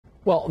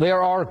Well,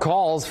 there are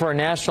calls for a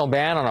national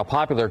ban on a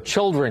popular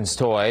children's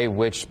toy,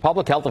 which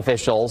public health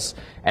officials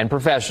and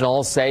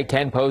professionals say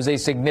can pose a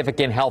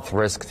significant health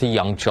risk to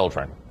young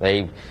children.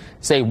 They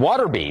say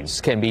water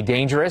beads can be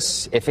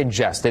dangerous if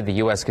ingested. The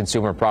U.S.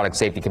 Consumer Product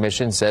Safety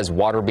Commission says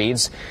water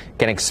beads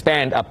can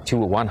expand up to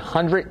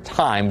 100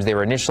 times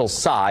their initial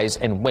size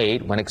and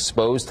weight when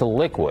exposed to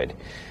liquid.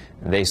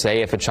 They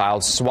say if a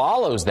child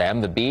swallows them,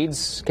 the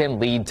beads can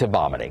lead to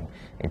vomiting,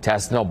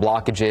 intestinal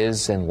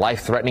blockages, and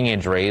life-threatening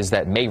injuries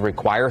that may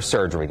require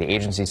surgery. The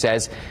agency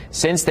says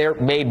since they're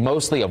made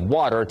mostly of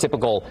water,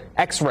 typical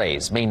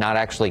X-rays may not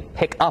actually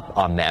pick up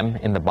on them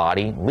in the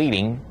body,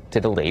 leading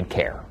to delayed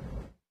care.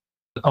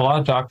 A lot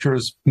of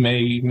doctors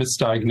may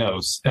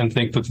misdiagnose and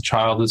think that the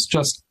child is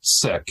just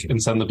sick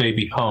and send the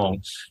baby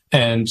home.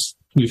 And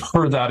we've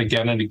heard that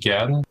again and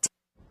again.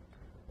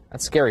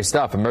 That's scary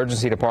stuff.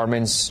 Emergency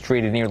departments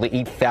treated nearly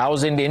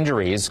 8,000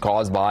 injuries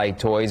caused by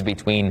toys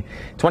between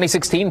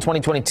 2016 and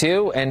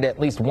 2022, and at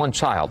least one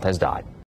child has died.